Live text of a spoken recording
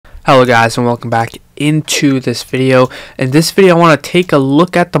Hello guys, and welcome back into this video. In this video I want to take a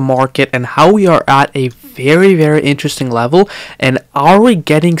look at the market and how we are at a very interesting level, and are we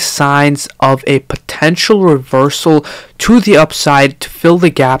getting signs of a potential reversal to the upside to fill the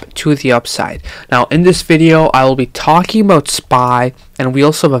gap to the upside. Now in this video I will be talking about SPY, and we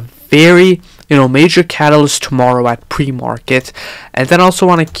also have a very major catalyst tomorrow at pre-market, and then also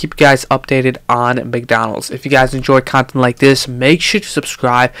want to keep you guys updated on McDonald's. If you guys enjoy content like this, make sure to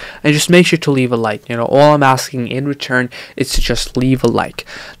subscribe and just make sure to leave a like. All I'm asking in return is to just leave a like.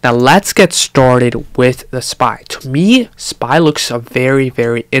 Now let's get started with the SPY. To me, SPY looks very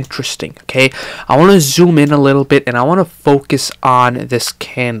interesting. Okay, I want to zoom in a little bit and I want to focus on this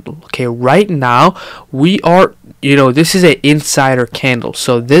candle. Okay, right now we are this is an insider candle,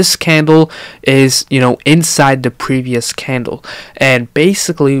 so this candle is inside the previous candle, and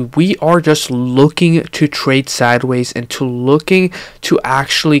basically we are just looking to trade sideways and looking to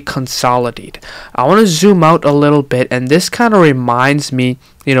actually consolidate. I want to zoom out a little bit, and this kind of reminds me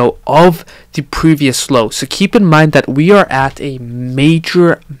of the previous low. So keep in mind that we are at a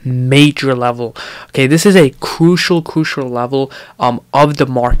major level. Okay, this is a crucial level of the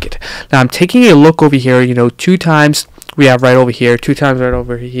market. Now I'm taking a look over here. Two times we have right over here, two times right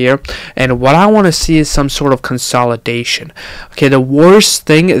over here, and what I want to see is some sort of consolidation. Okay, the worst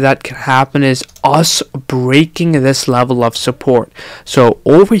thing that can happen is us breaking this level of support. So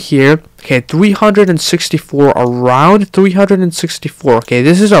over here, okay, 364, around 364. Okay,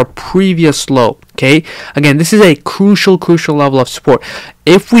 this is our previous low. Okay, again, this is a crucial level of support.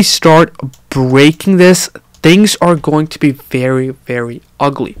 If we start breaking this, things are going to be very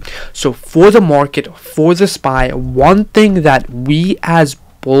ugly. So for the market, for the SPY, one thing that we as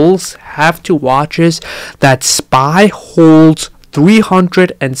bulls have to watch is that SPY holds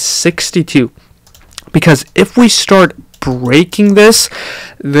 362, because if we start breaking this,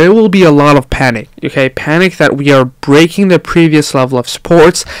 there will be a lot of panic. Okay, panic that we are breaking the previous level of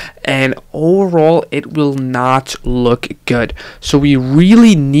supports, and overall it will not look good. So we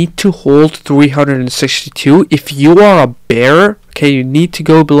really need to hold 362. If you are a bear, okay, you need to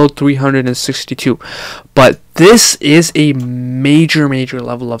go below 362, but this is a major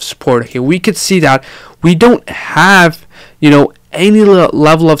level of support. Okay, we could see that we don't have any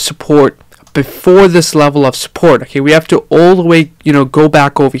level of support before this level of support. Okay, we have to all the way go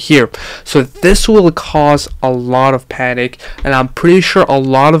back over here, so this will cause a lot of panic, and I'm pretty sure a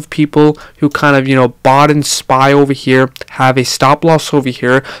lot of people who kind of bought in SPY over here have a stop loss over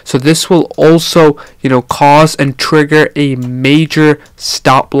here, so this will also cause and trigger a major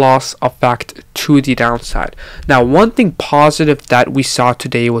stop loss effect to the downside. Now one thing positive that we saw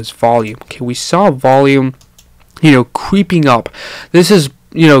today was volume. Okay, we saw volume creeping up. This is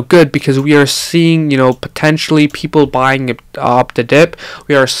good, because we are seeing potentially people buying up the dip.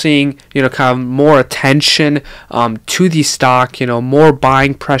 We are seeing kind of more attention to the stock, more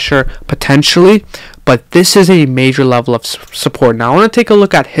buying pressure potentially, but this is a major level of support. Now I want to take a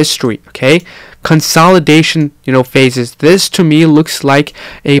look at history. Okay, consolidation phases. This to me looks like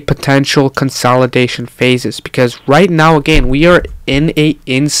a potential consolidation phases, because right now again we are in a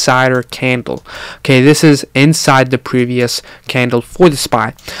insider candle. Okay, this is inside the previous candle for the SPY.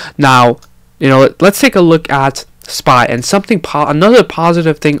 Now let's take a look at SPY, and another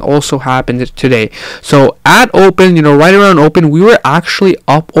positive thing also happened today. So at open, right around open, we were actually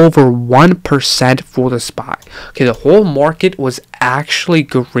up over 1% for the SPY. Okay, the whole market was actually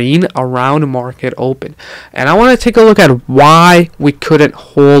green around market open, and I want to take a look at why we couldn't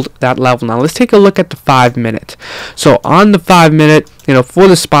hold that level. Now let's take a look at the 5-minute. So on the 5-minute, for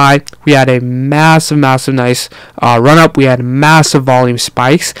the SPY, we had a massive nice run up. We had massive volume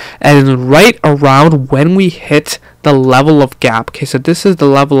spikes, and right around when we hit the level of gap, okay, so this is the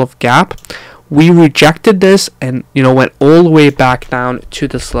level of gap, we rejected this and went all the way back down to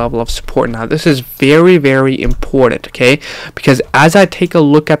this level of support. Now this is very important, okay, because as I take a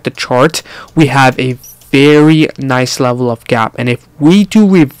look at the chart, we have a very nice level of gap, and if we do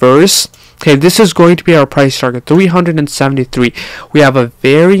reverse, okay, this is going to be our price target, 373. We have a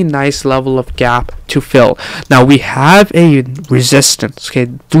very nice level of gap to fill. Now we have a resistance. Okay,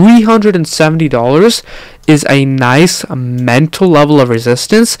 $370 is a nice mental level of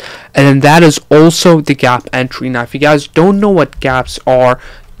resistance, and then that is also the gap entry. Now if you guys don't know what gaps are,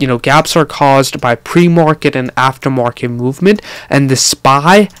 gaps are caused by pre-market and aftermarket movement, and the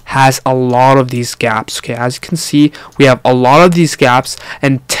SPY has a lot of these gaps. Okay, as you can see, we have a lot of these gaps,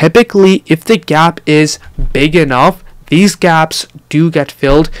 and typically if the gap is big enough, these gaps do get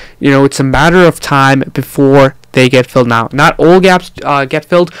filled. It's a matter of time before they get filled now. Not all gaps get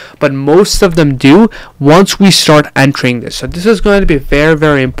filled, but most of them do once we start entering this. So this is going to be very,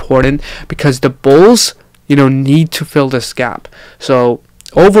 very important because the bulls, need to fill this gap. So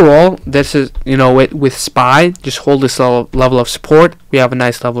overall, this is, with SPY, just hold this level of support. We have a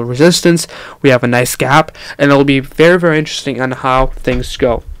nice level of resistance. We have a nice gap, and it'll be very, very interesting on how things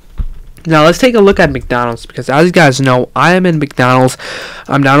go. Now let's take a look at McDonald's, because as you guys know, I am in McDonald's.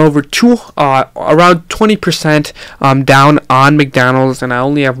 I'm down over around 20% down on McDonald's, and I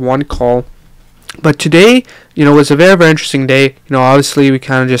only have one call. But today, was a very, very interesting day. Obviously we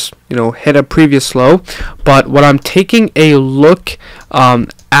kind of just, hit a previous low. But what I'm taking a look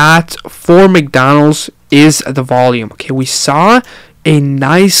at for McDonald's is the volume. Okay, we saw a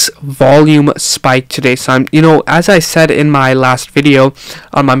nice volume spike today. So I'm, as I said in my last video,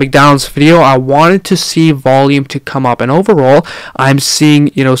 on my McDonald's video, I wanted to see volume to come up, and overall I'm seeing,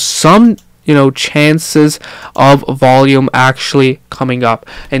 some chances of volume actually coming up,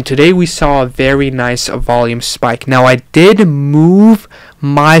 and today we saw a very nice volume spike. Now I did move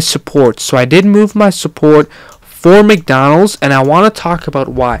my support, for McDonald's, and I want to talk about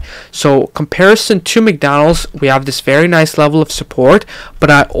why. So comparison to McDonald's, we have this very nice level of support,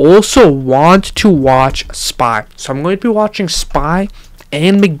 but I also want to watch SPY. So I'm going to be watching SPY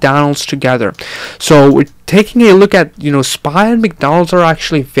and McDonald's together. So we're taking a look at, SPY and McDonald's are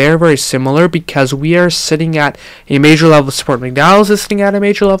actually very, very similar because we are sitting at a major level of support. McDonald's is sitting at a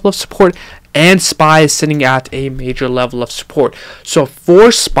major level of support, and SPY is sitting at a major level of support. So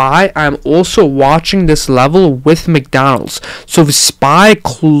for SPY, I'm also watching this level with McDonald's. So if SPY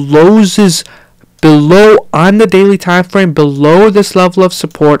closes below on the daily time frame, below this level of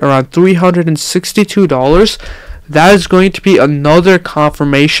support around $362, that is going to be another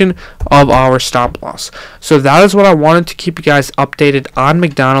confirmation of our stop loss. So that is what I wanted to keep you guys updated on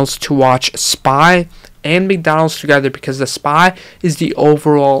McDonald's, to watch SPY and McDonald's together, because the SPY is the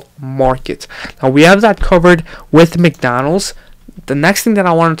overall market. Now we have that covered with McDonald's. The next thing that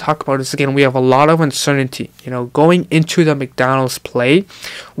I want to talk about is, again, we have a lot of uncertainty. Going into the McDonald's play,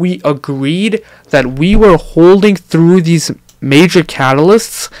 we agreed that we were holding through these major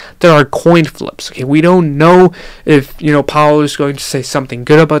catalysts that are coin flips. Okay, we don't know if Powell is going to say something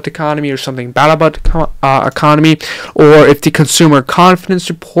good about the economy or something bad about the economy, or if the consumer confidence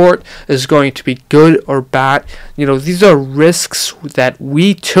report is going to be good or bad. These are risks that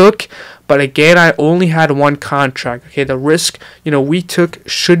we took, but again, I only had one contract. Okay, the risk we took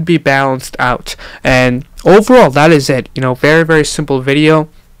should be balanced out, and overall that is it. Very, very simple video.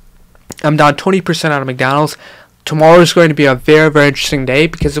 I'm down 20% out of McDonald's. Tomorrow is going to be a very, very interesting day,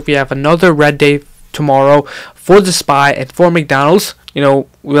 because if we have another red day tomorrow for the SPY and for McDonald's,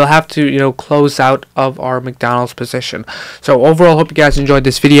 we'll have to, close out of our McDonald's position. So overall, hope you guys enjoyed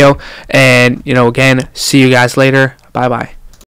this video, and, again, see you guys later. Bye-bye.